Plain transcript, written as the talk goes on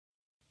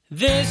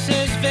This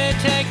is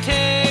Vittek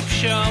Tape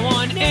Show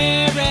on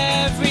air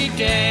every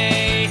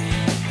day.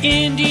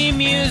 Indie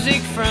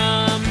music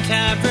from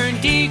Tavern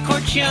di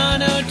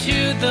Corciano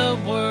to the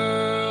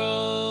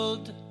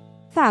world.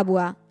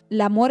 Phauba,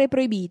 l'amore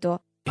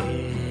proibito.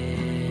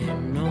 E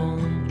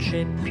non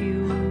c'è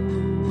più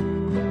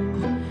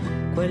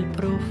quel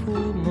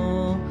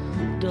profumo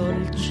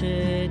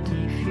dolce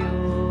di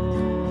fiore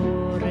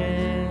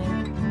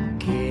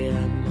che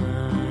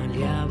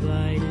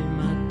ammaliava il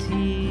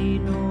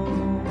mattino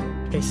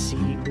e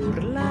si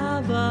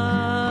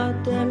burlava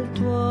del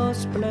tuo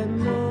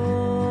splendore.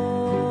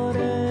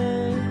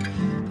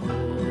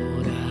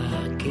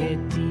 Ora che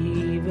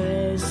ti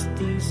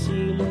vesti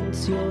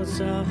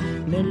silenziosa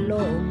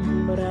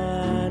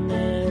nell'ombra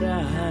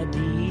nera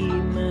di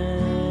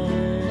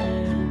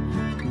me,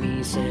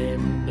 mi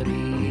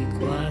sembri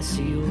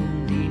quasi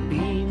un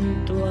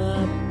dipinto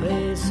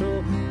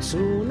appeso su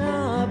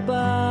una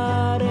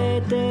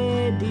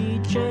parete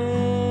di cielo.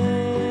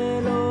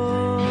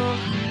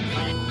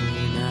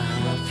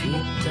 Una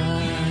fitta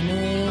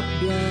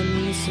nebbia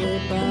mi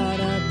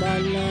separa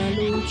dalla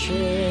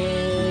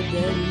luce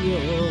degli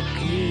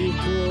occhi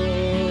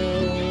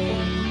tuoi.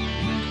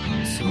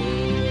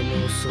 Sono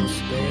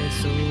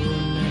sospeso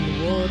nel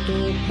vuoto,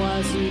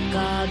 quasi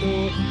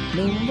cado,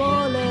 non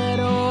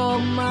volerò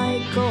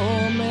mai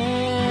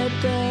come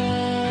te.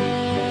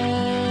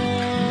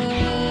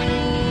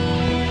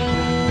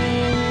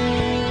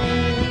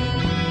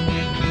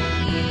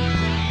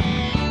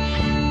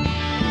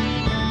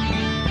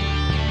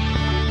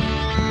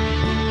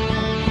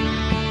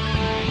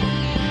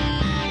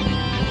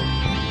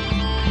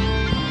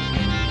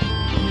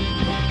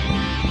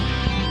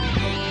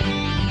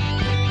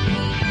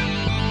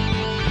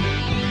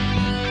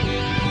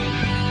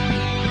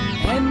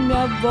 Mi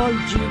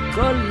avvolgi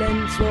con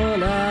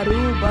lenzuola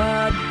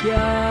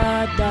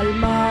rubacchiata al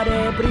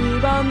mare,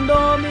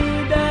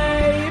 privandomi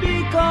dei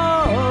ricordi.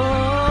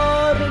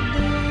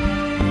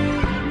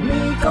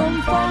 Mi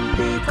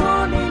confondi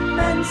con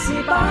immensi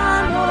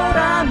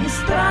panorami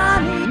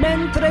strani,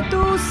 mentre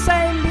tu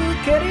sei lì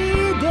che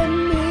ridi e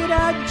mi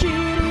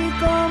raggiri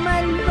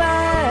come il vento.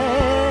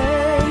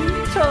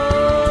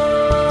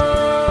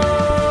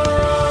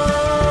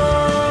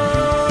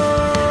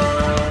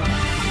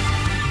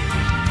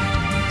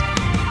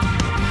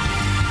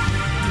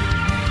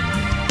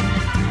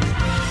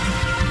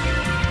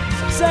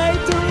 Sei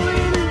tu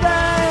il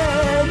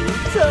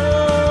vento.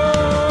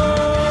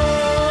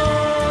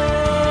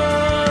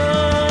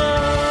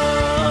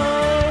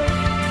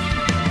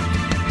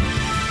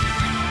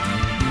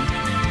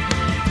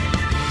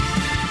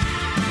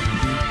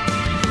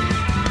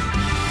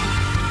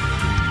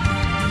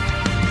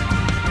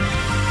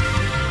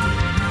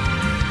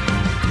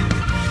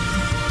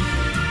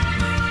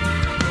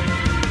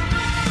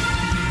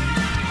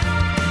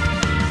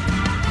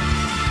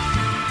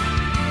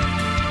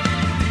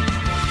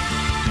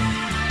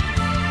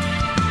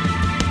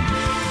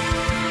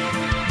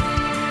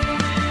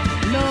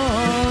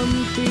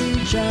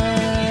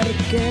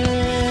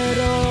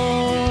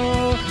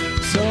 Cercherò,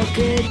 so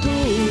che tu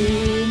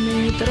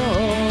mi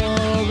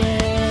troverai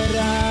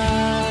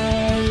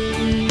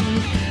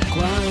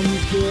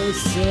quante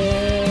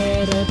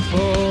sere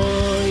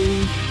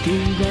poi ti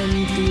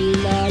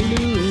inventi la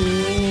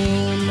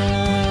luna.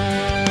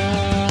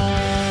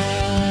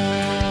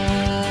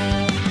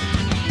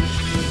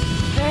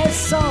 È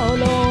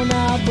solo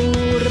una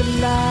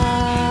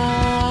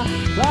burla,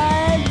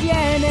 va e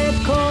viene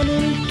con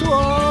il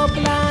tuo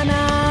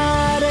planare.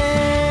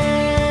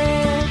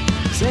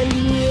 Se il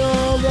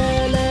mio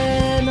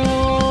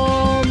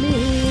veleno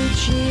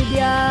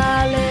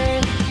micidiale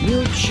mi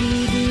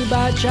uccidi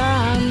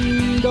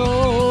baciandomi,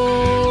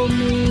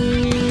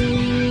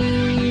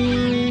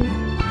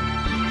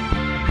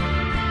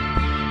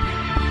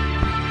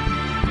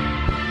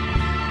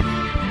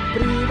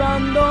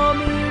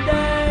 privandomi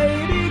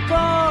dei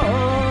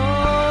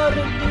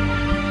ricordi,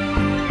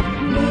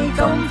 mi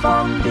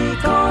confondi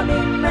con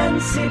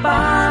immensi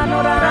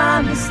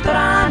panorami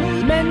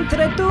strani,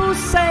 mentre tu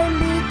sei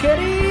lì che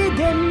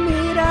ridi e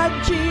mi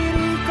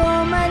raggiri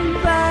come il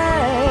vento.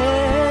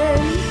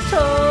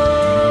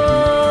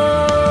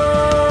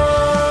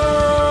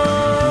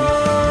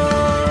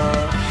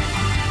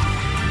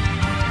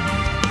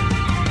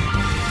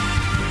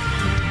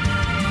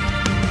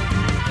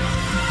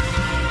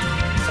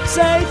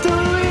 Sei tu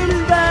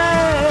il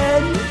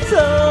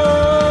vento.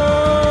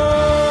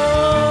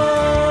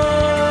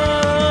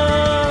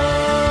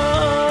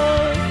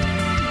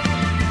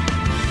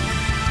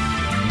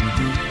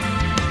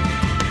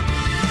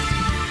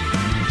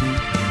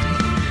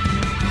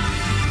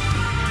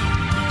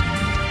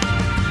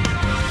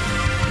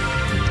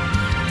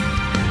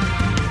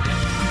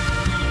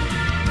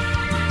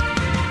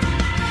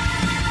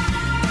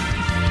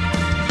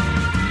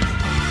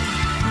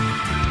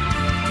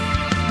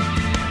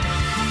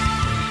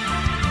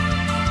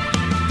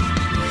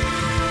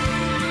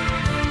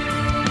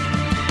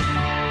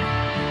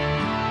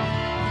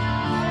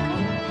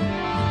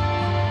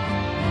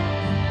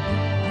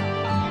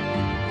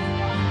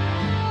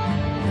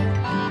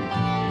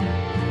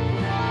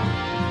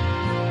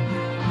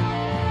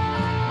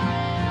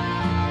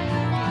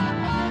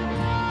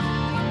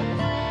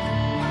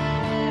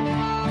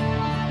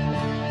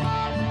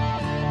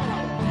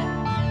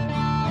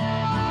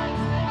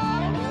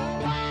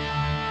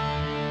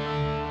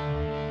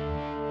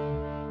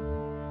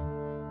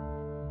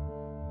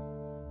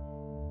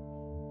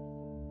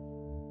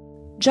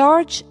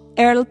 George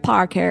Earl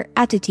Parker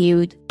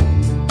attitude.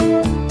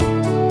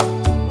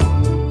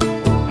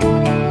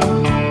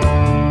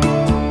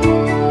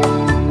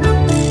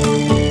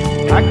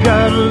 I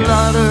got a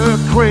lot of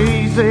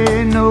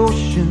crazy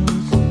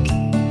notions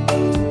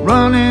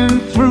running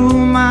through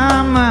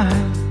my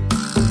mind,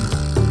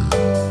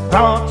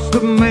 thoughts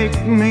that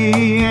make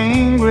me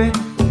angry,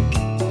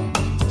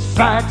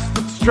 sights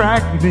that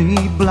strike me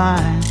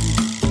blind.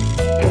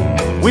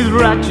 With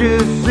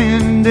righteous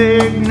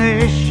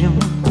indignation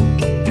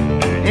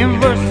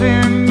in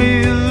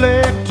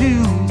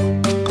verisimilitude,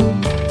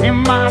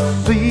 am I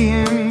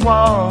seeing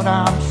what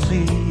I'm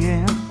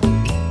seeing,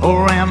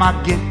 or am I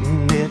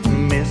getting it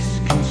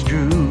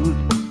misconstrued?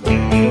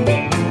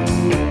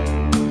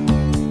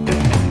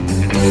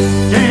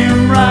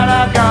 Damn right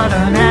I got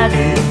an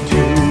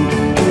attitude.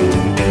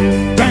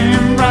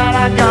 Damn right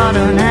I got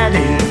an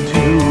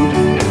attitude,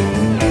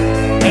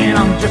 and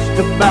I'm just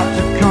about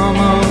to come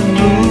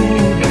unglued.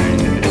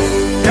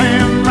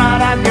 Damn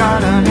right I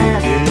got an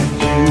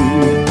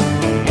attitude.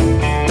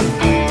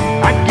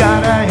 I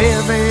got a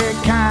heavy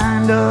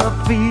kind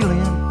of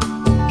feeling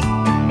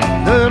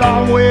that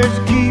always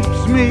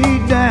keeps me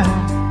down,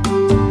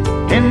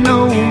 and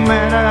no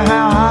matter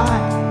how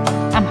high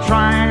I'm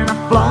trying to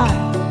fly,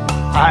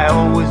 I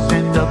always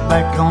end up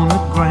back on the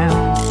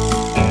ground.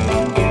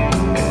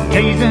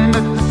 Gazing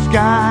at the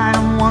sky,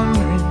 I'm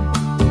wondering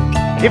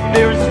if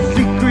there's a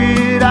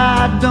secret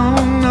I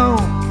don't know,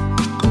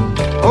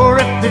 or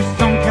if there's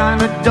some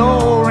kind of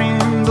door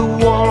in the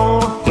wall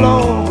or the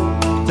floor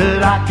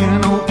that I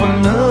can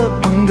open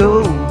up and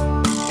go.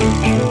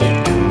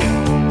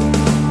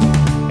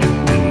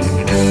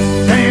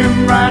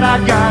 Damn right I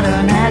got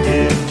an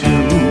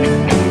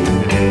attitude.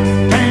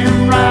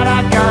 Damn right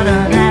I got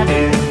an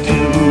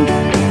attitude,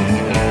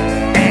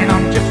 and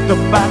I'm just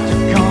about to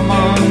come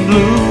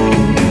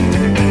unglued.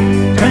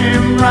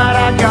 Damn right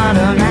I got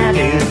an attitude.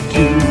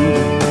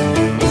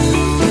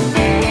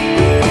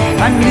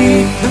 I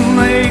need to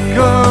make a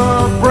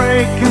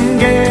break and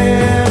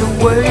get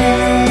away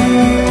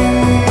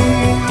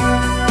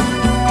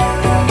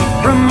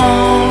from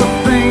all the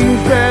things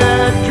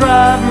that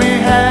drive me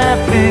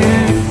half insane.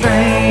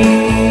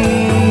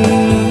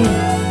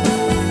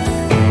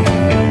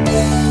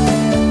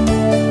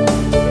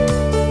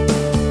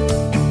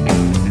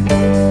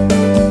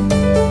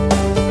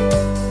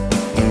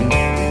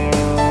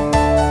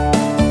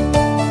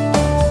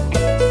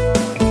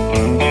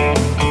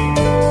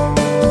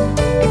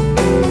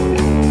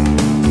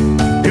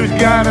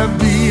 Gotta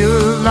be a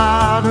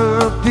lot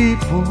of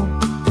people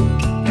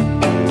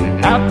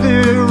out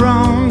there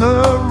on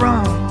the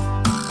run,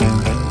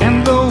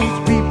 and those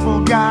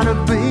people gotta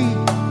be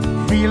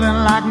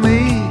feeling like me.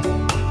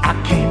 I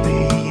can't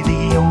be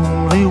the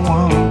only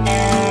one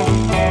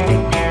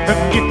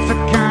that gets a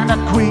kind of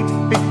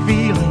creepy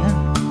feeling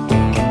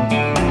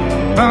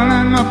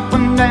running up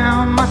and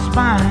down my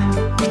spine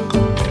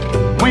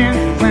when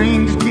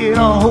things get a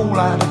whole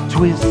lot of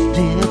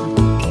twisted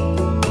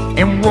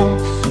and won't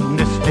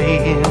stay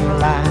in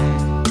line.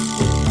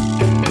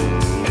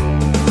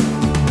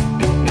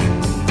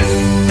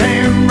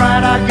 Damn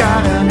right I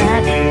got an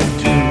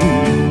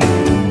attitude.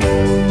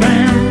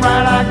 Damn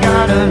right I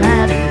got an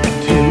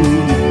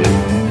attitude,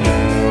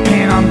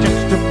 and I'm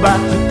just about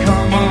to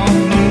come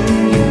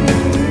unglued.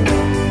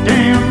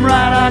 Damn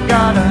right I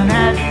got an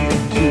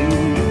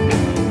attitude.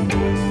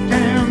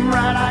 Damn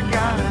right I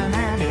got an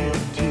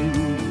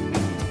attitude.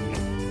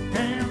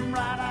 Damn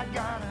right I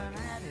got an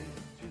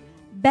attitude.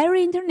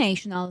 Barry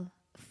International,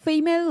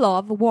 Female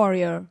Love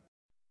Warrior.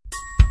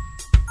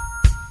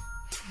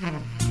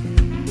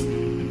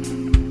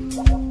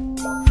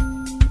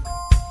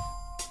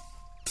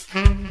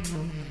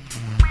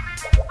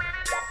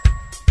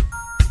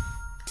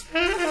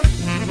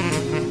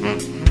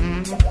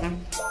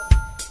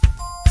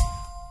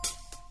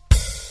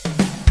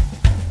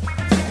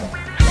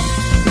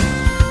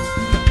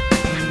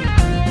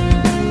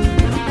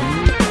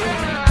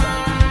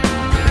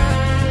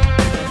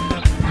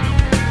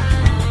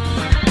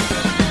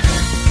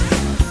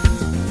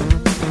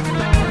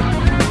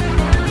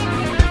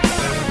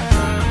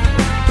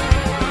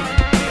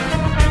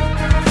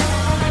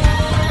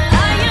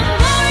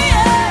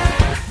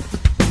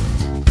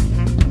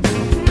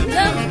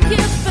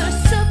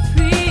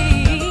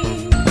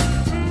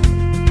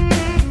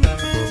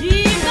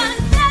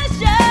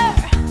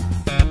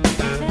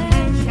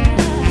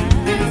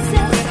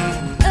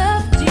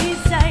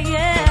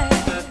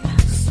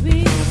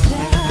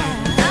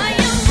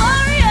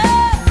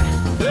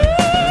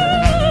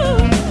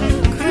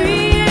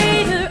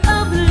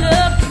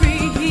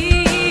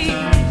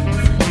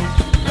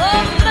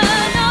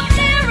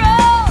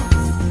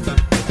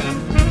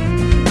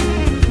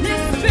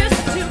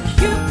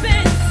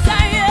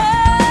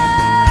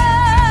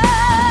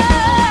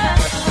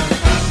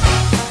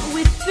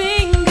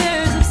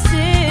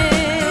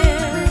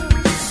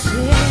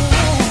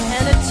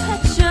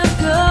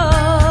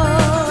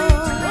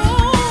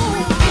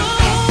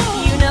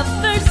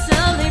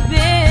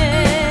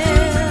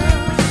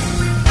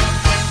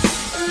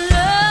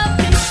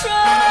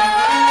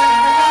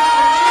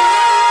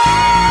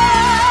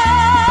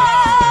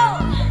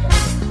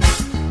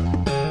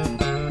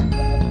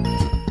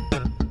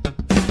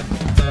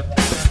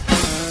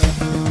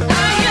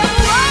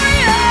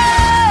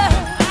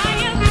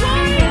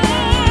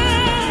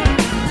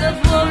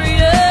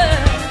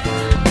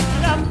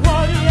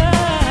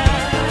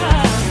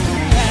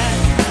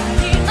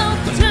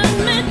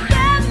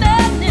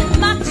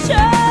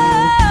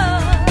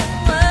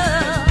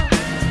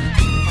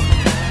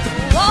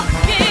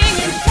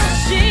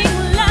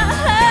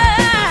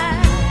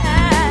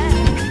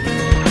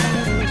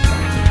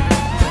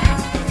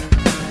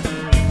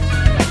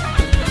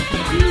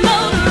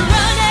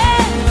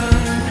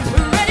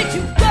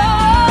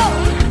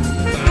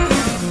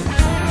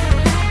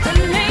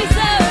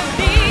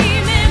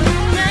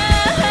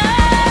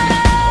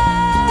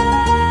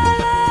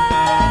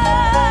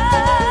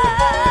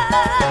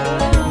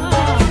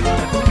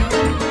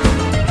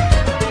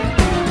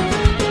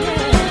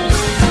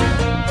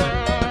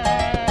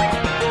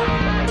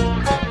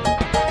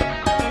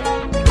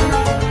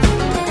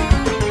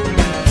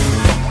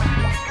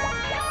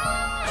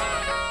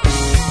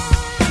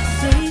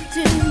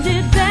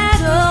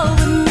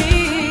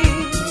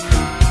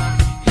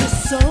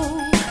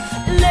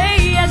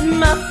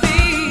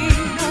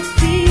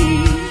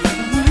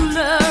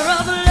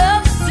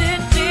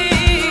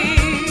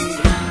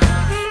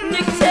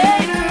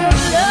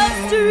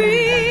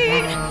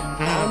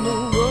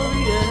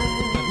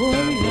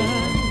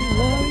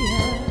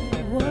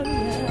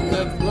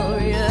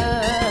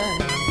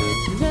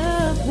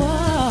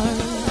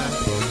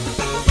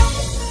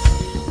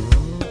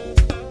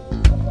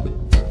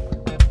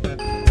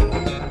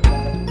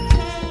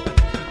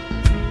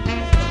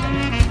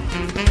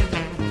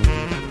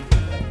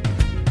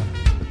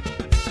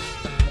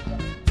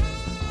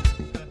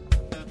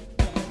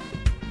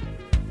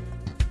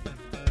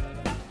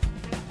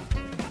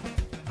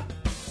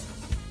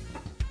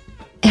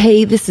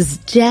 Hey, this is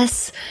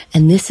Jess,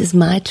 and this is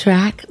my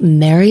track,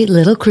 Merry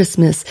Little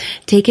Christmas,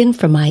 taken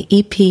from my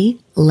EP,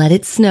 Let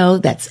It Snow,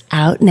 that's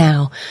out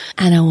now.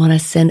 And I want to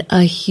send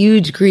a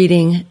huge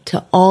greeting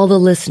to all the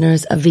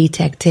listeners of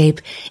Vittek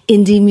Tape,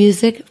 indie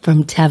music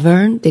from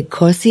Taverne de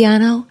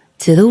Corsiano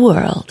to the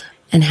world.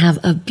 And have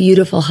a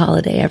beautiful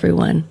holiday,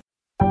 everyone.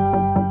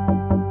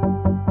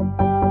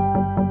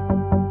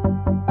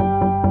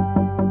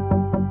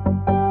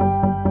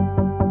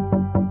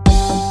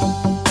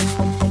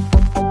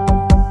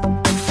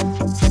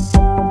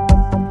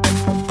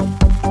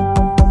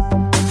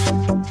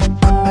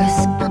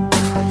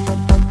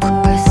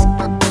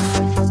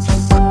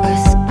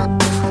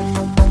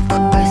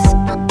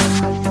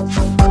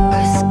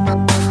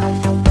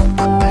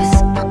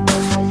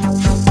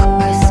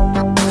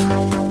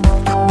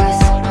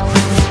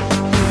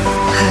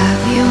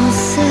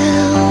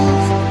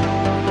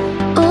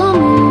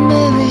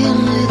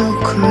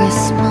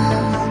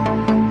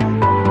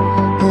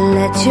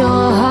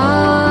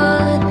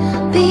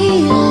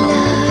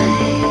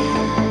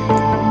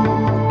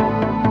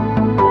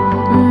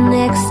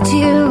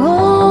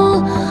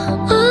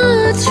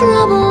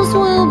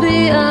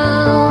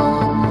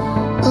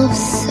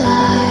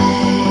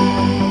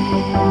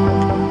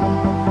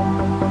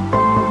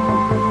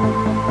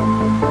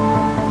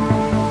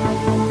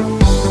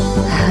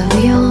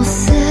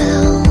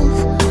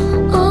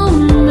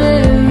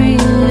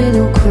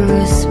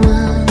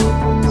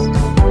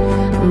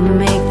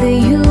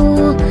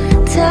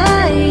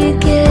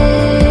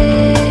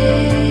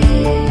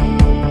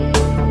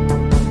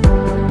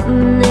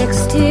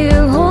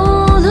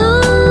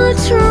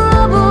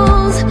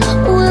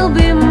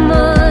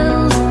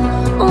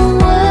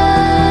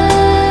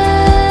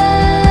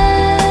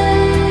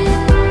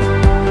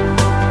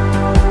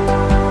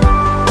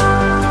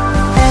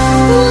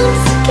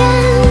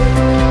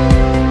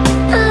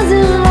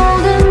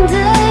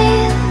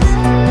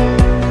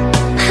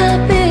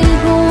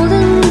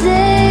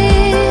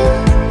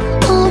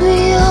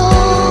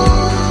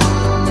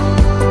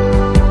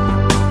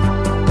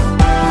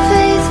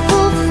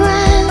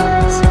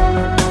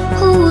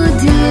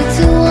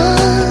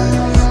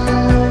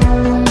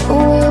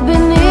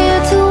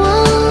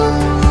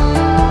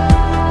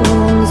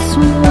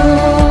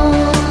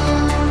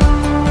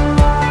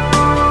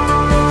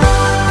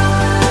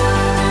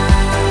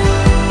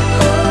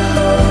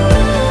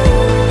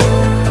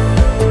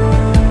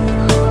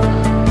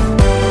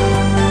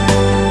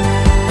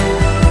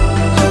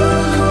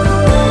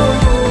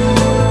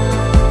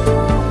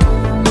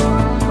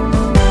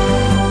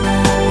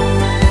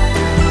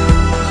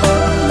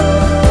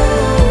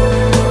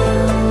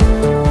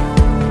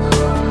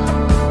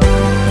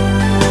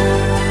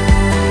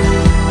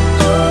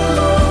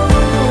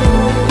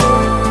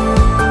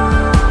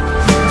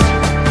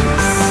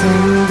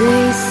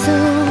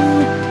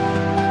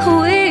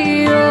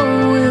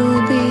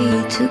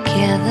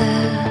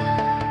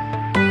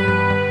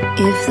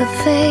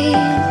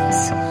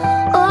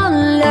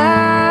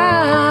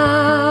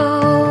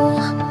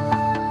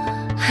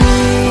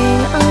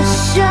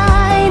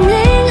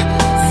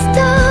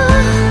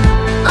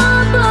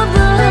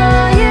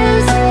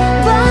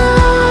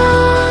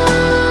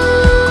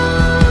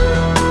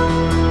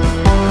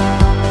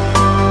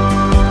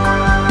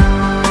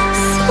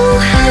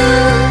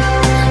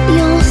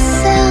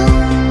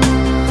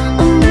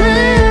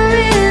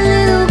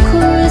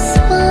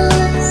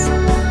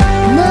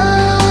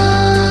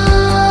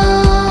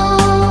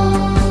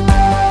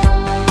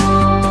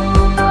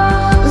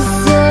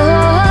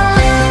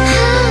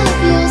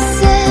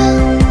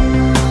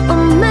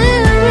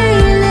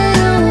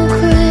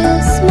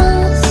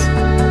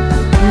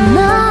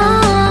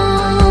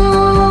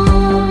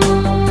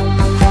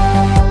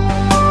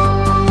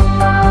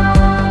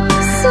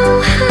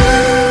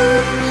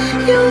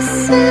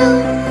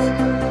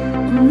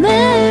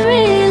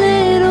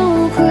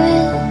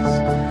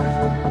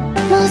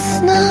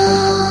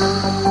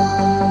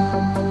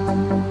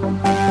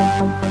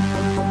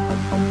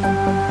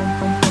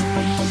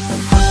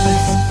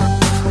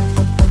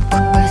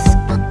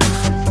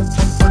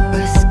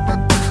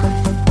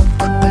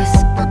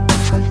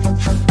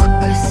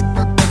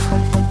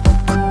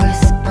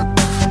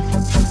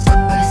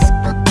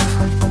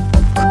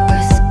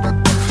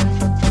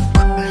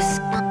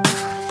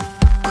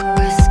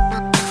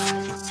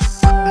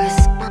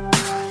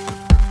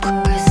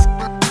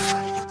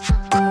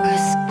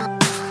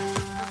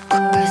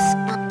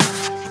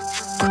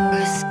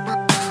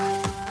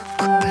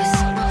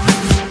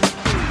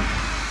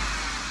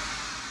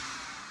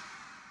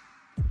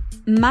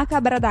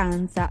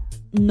 MacabradanzA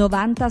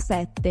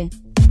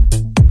 97.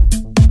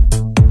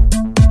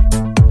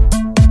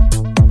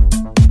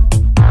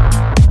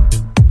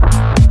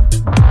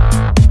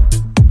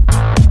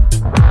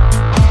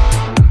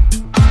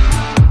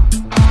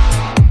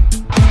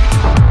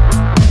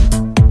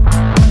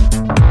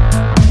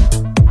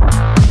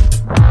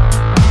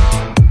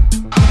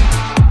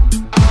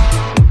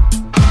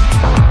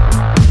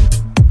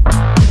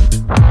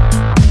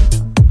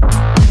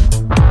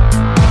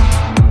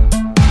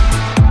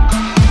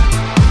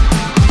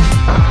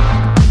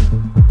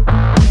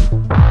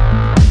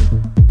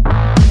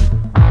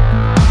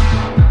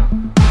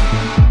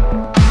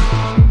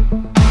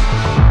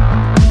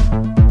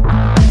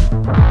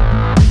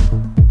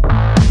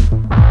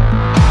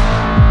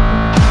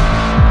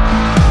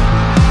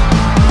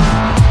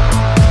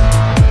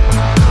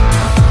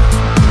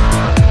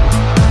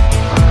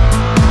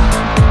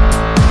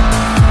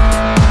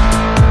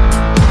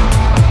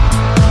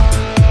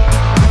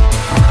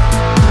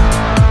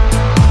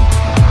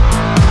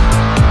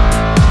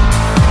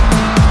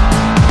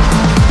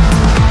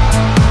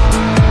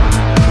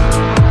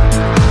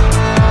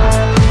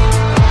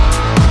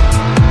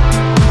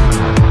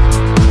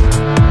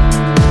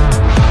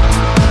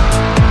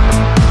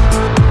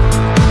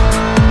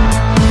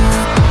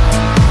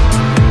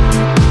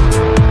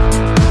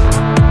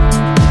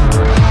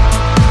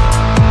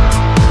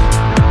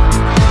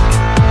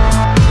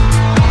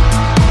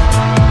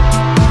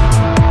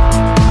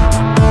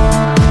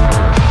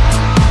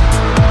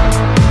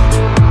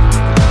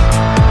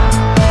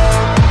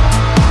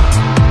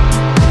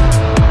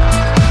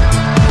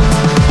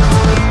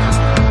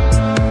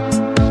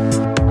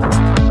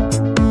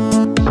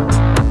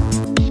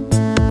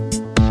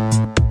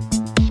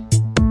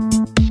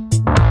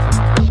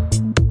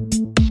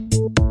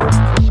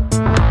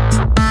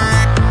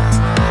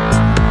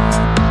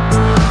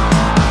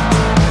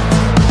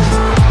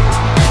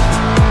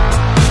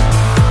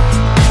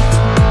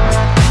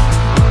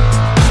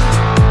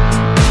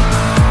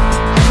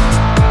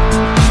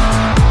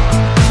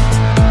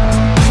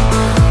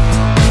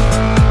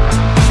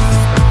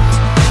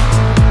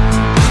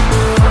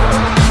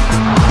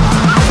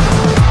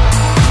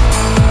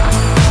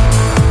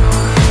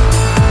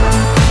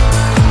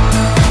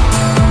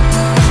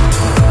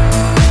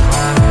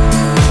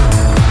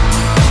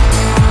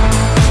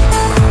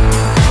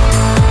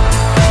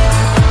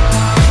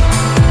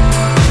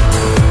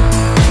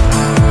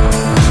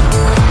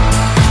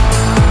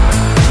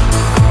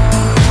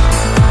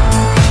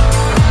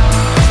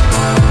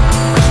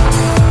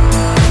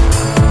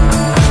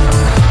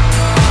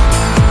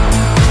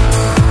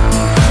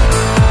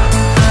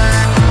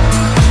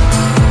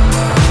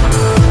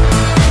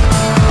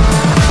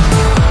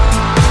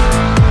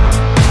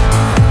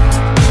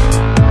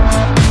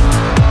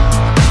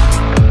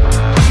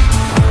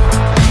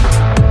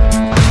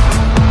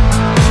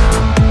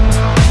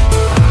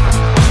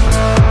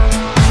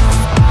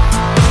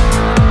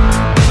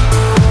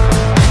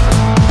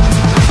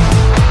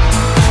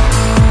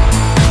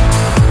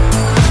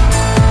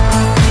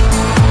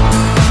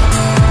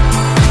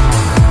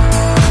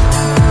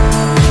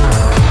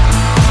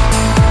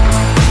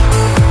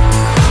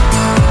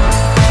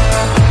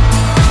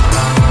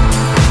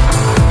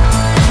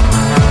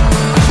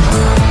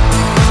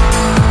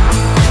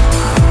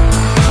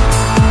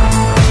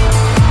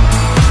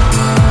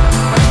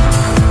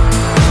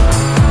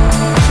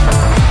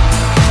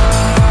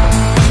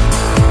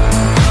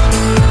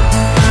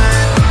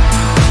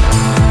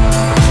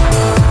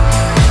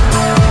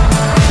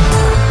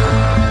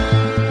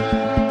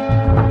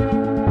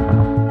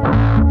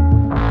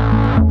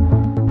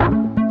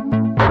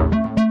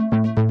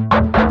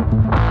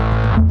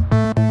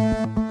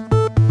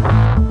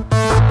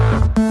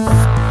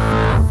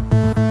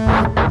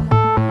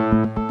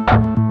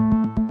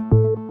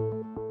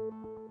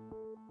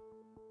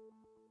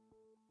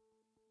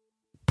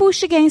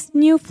 push against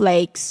new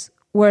flakes,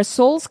 where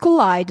souls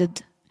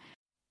collided.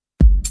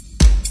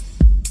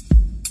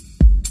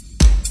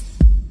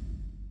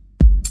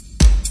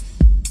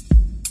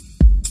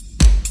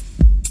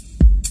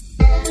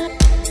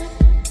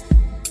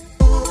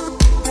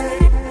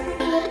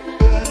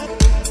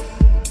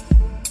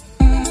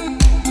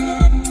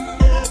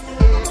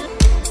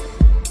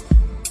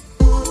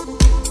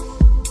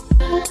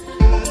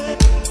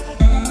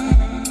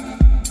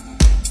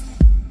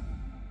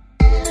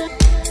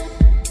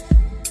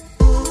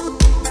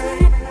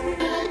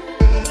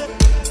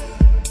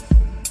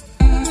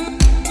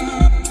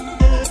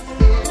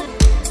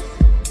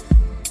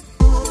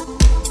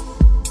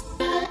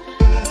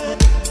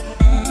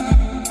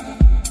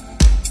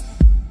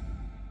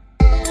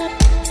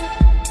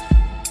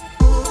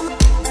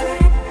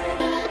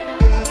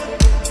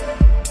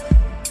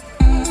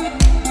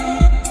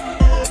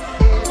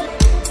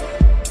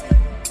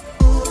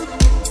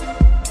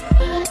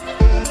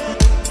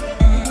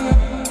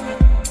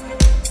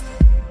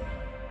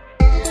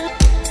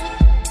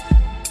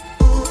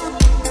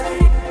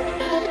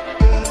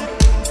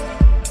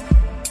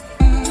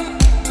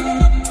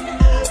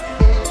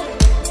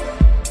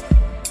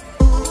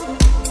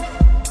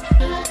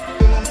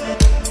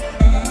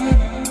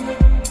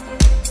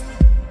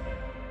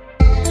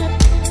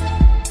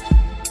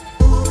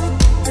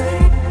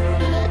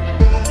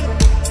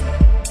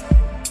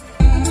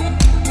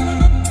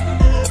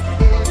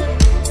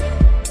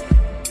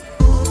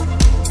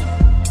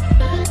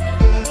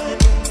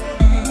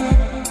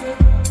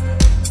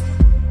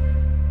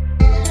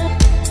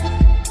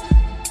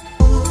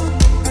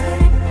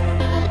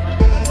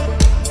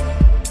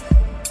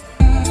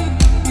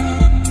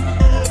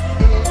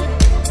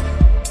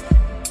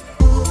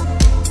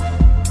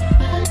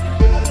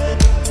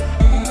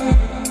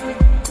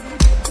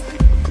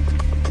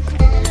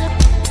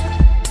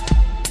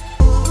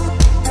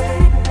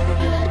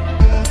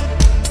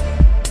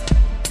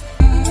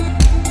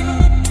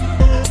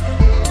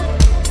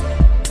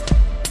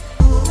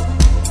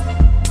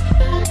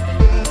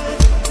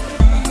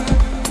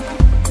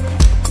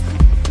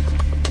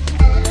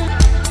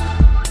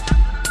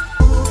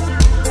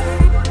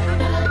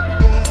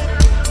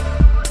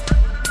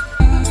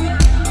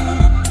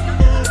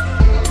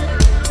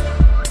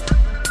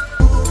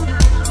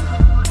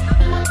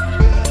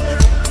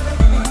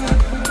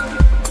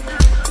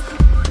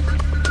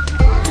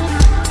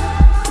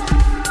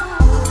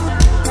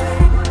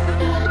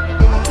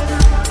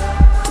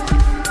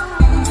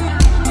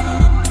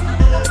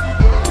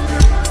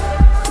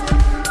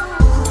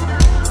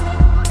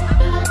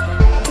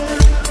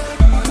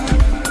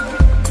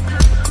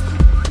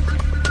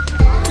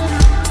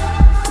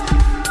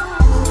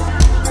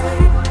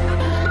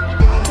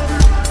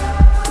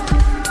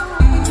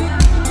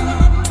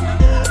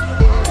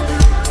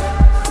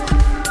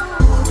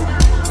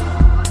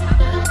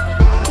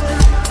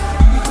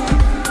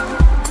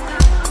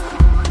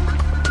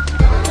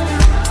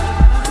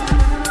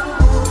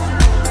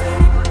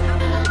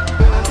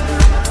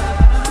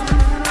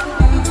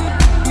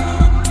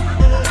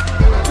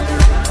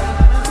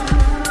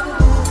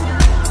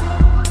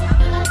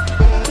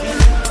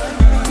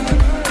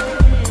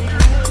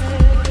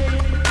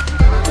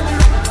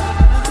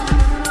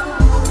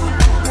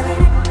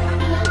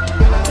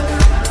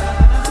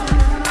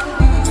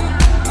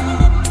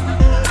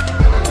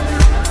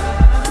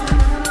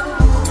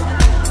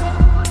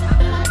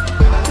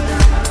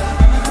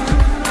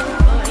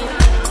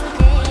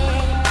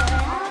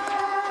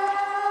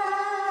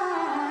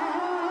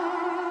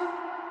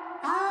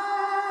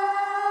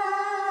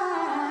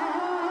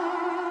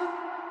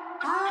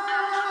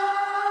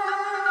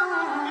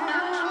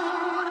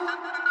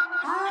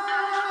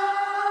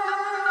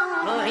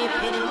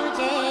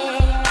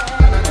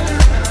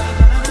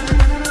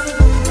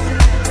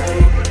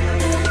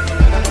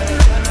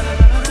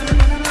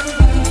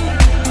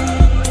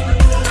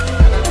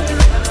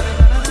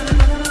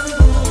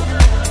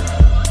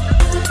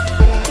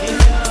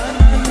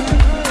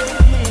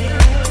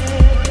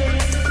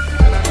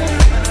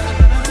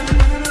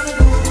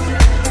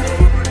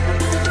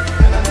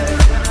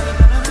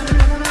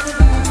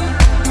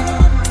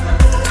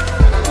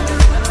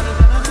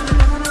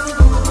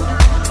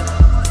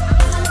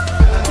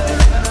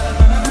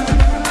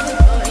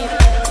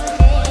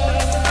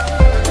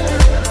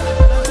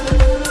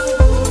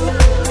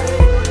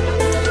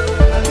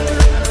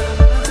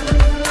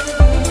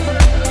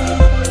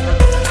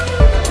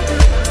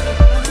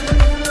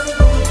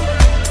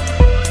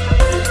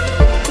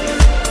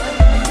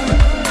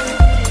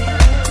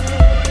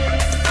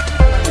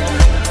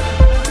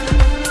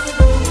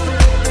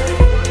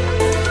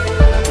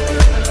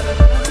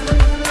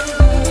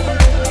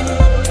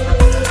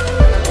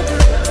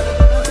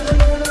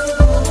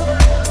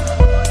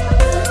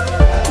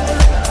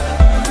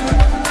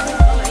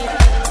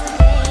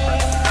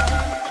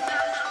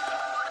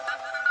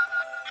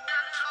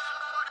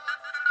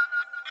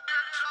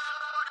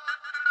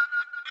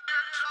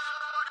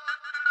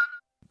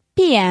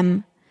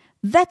 PM.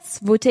 Thatz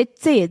Wut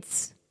IT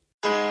Iz.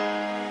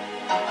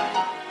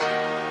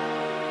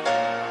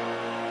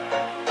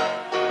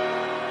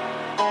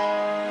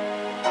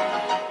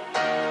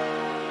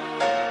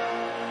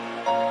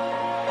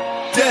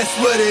 that's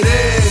what it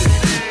is.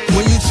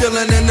 When you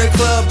chillin' in the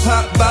club,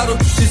 pop bottle,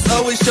 she's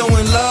always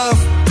showing love,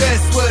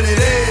 that's what it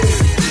is.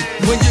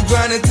 When you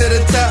grindin' to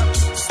the top,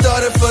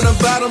 started from the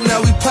bottom,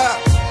 now we pop,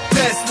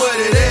 that's what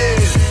it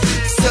is.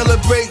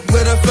 Celebrate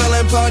with a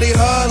felon, party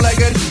hard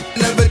like I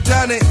never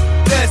done it,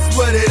 that's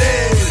what it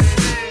is.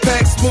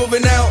 Packs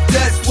moving out,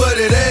 that's what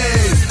it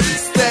is.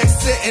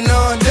 Stacks sitting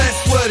on, that's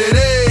what it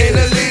is. In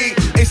the league,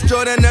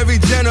 extraordinary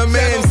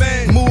gentlemen,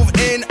 move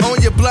in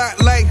on your block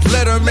like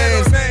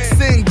Letterman.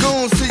 Send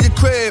goons to your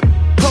crib,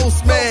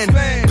 postman.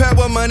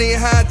 Power money,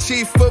 high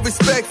chief for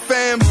respect,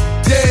 fam.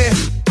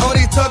 Yeah,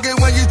 only talking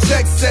when you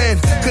check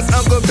send. Cause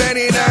Uncle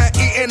Benny not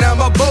eating out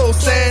my bowl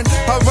sand.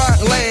 I rock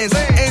lands,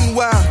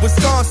 NY,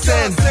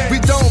 Wisconsin. We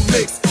don't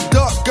mix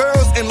dark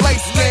girls and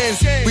light skins.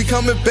 We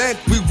coming back,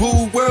 we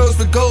rule worlds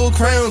with gold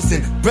crowns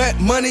and rap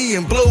money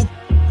and blow.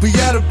 We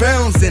out of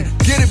bounds and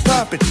get it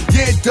poppin',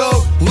 yeah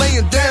dog,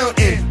 laying down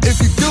and if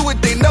you do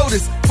it they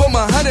notice from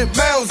 100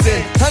 miles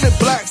and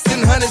 100 blocks and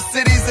 100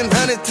 cities and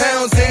 100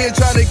 towns. They ain't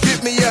trying to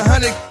get me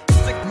 100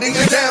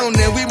 niggas down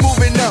and we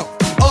moving out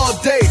all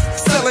day,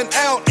 selling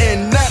out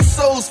and not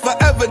souls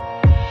forever.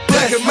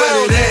 Black and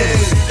mountain.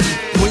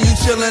 When you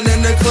chillin' in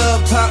the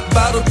club, pop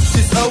bottle,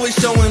 she's always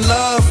showing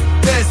love,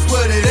 that's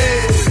what it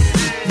is.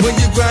 When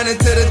you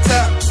grindin' to the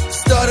top,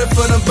 started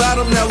from the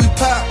bottom, now we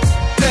pop,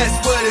 that's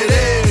what it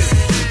is.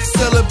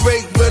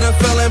 Celebrate with a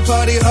felon,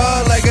 party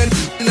hard like I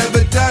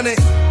never done it,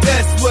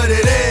 that's what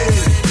it is.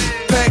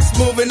 Packs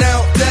moving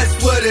out,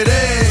 that's what it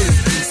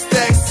is.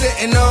 Stacks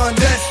sitting on,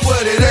 that's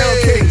what it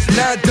is. Case,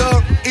 not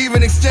dog,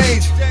 even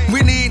exchange.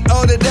 We need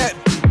all of that,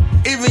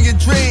 even your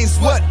dreams.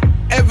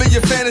 Whatever you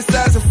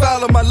fantasize and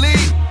follow my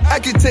lead, I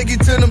can take you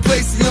to them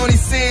places you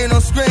only seeing on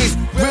screens.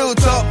 Real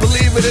talk,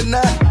 believe it or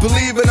not,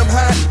 believe it, I'm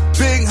hot.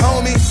 Big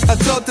homie, I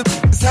taught them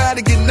it's how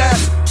to get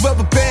knots.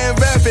 Rubber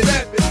band rapping,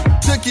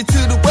 took you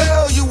to the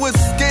well, you was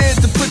scared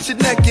to put your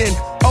neck in.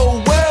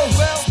 Oh well,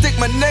 stick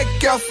my neck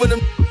out for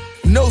them,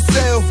 no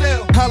sale.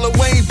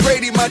 Halloween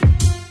Brady, my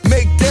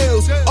make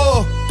deals,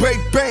 or break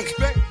bank.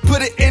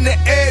 Put it in the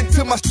air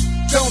till my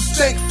don't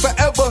stink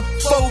forever.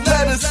 4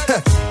 letters,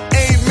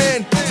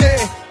 amen,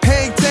 yeah,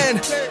 hang 10.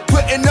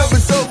 Putting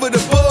numbers over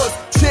the board,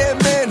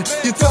 chairman.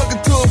 You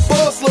talking to a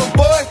boss, little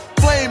boy,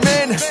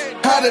 flamin'.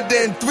 Hotter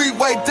than 3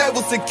 white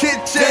devils in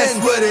kitchen, that's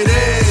what it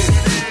is.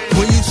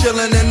 When you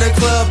chillin' in the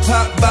club,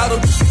 pop bottle,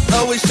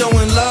 always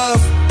showing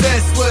love,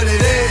 that's what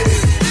it is.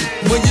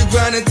 When you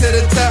grindin' to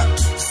the top,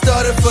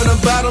 started from the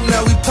bottom,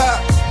 now we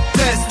pop,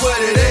 that's what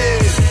it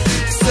is.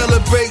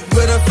 Celebrate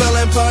with a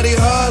felon, party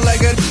hard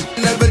like I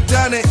never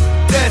done it,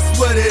 that's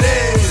what it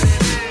is.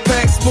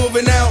 Packs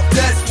moving out,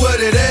 that's what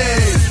it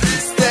is.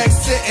 Stacks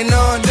sitting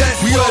on,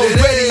 that's we what it is.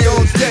 We already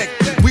on deck,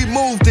 we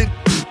moved it.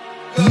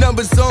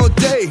 Numbers on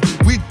day,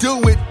 we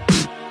do it.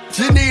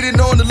 You need it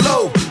on the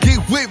low, get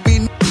with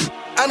me.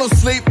 I don't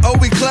sleep, all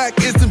we clock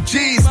is them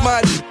G's,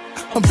 my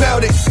I'm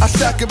bout it, I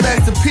shock a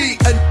Master P.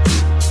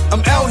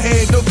 I'm out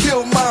here, don't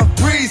kill my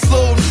breeze,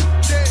 slow.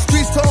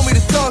 Streets told me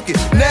to talk it,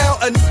 now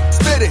I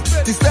spit it.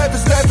 These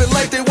rappers rapping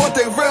like they want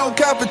their real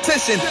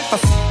competition. I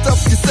f***ed up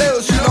your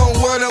sales, you don't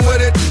want them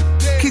with it.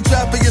 Keep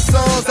dropping your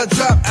songs, I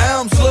drop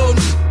albums, load.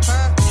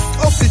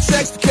 Off the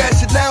checks,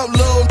 cash it out,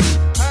 load.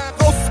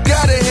 Off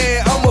got it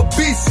here, I'm a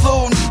beast,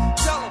 load.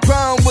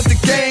 Problem with the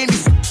game,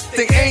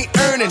 they ain't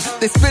earning.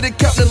 They spit it,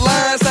 cut the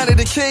lines out of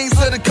the kings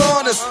to the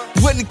corners.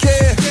 Wouldn't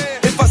care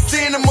if I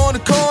seen them on the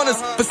corners,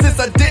 but since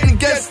I didn't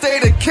guess, they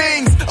the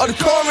kings or the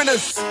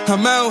coroners.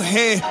 I'm out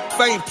here,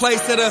 fighting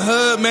place to the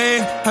hood,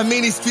 man. I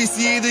mean these streets,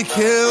 you either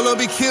kill or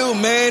be killed,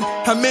 man.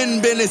 I'm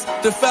in business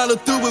to follow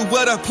through with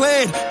what I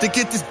plan, to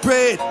get this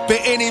bread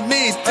by any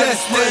means,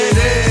 that's what it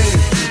is.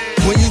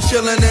 When you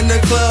chillin' in the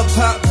club,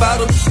 pop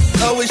bottle,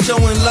 always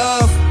showing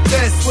love,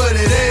 that's what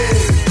it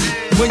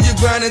is. When you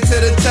grindin' to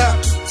the top,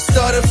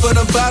 started from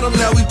the bottom,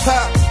 now we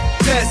pop,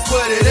 that's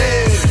what it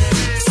is.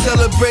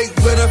 Celebrate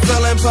with a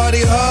felon,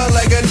 party hard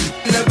like I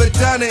never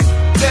done it,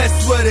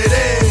 that's what it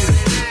is.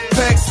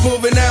 Packs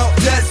moving out,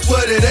 that's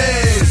what it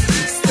is.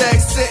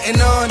 Stacks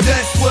sitting on,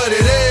 that's what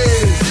it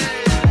is.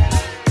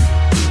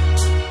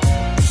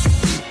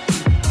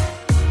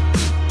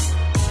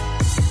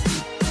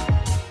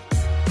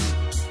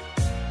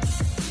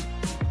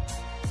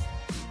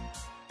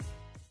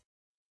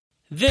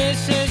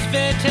 This is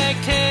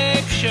Vittek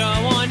Tape Show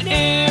on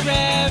air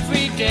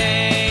every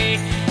day.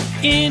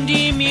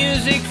 Indie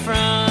music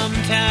from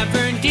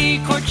Tavern di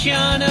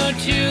Corciano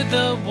to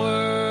the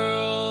world.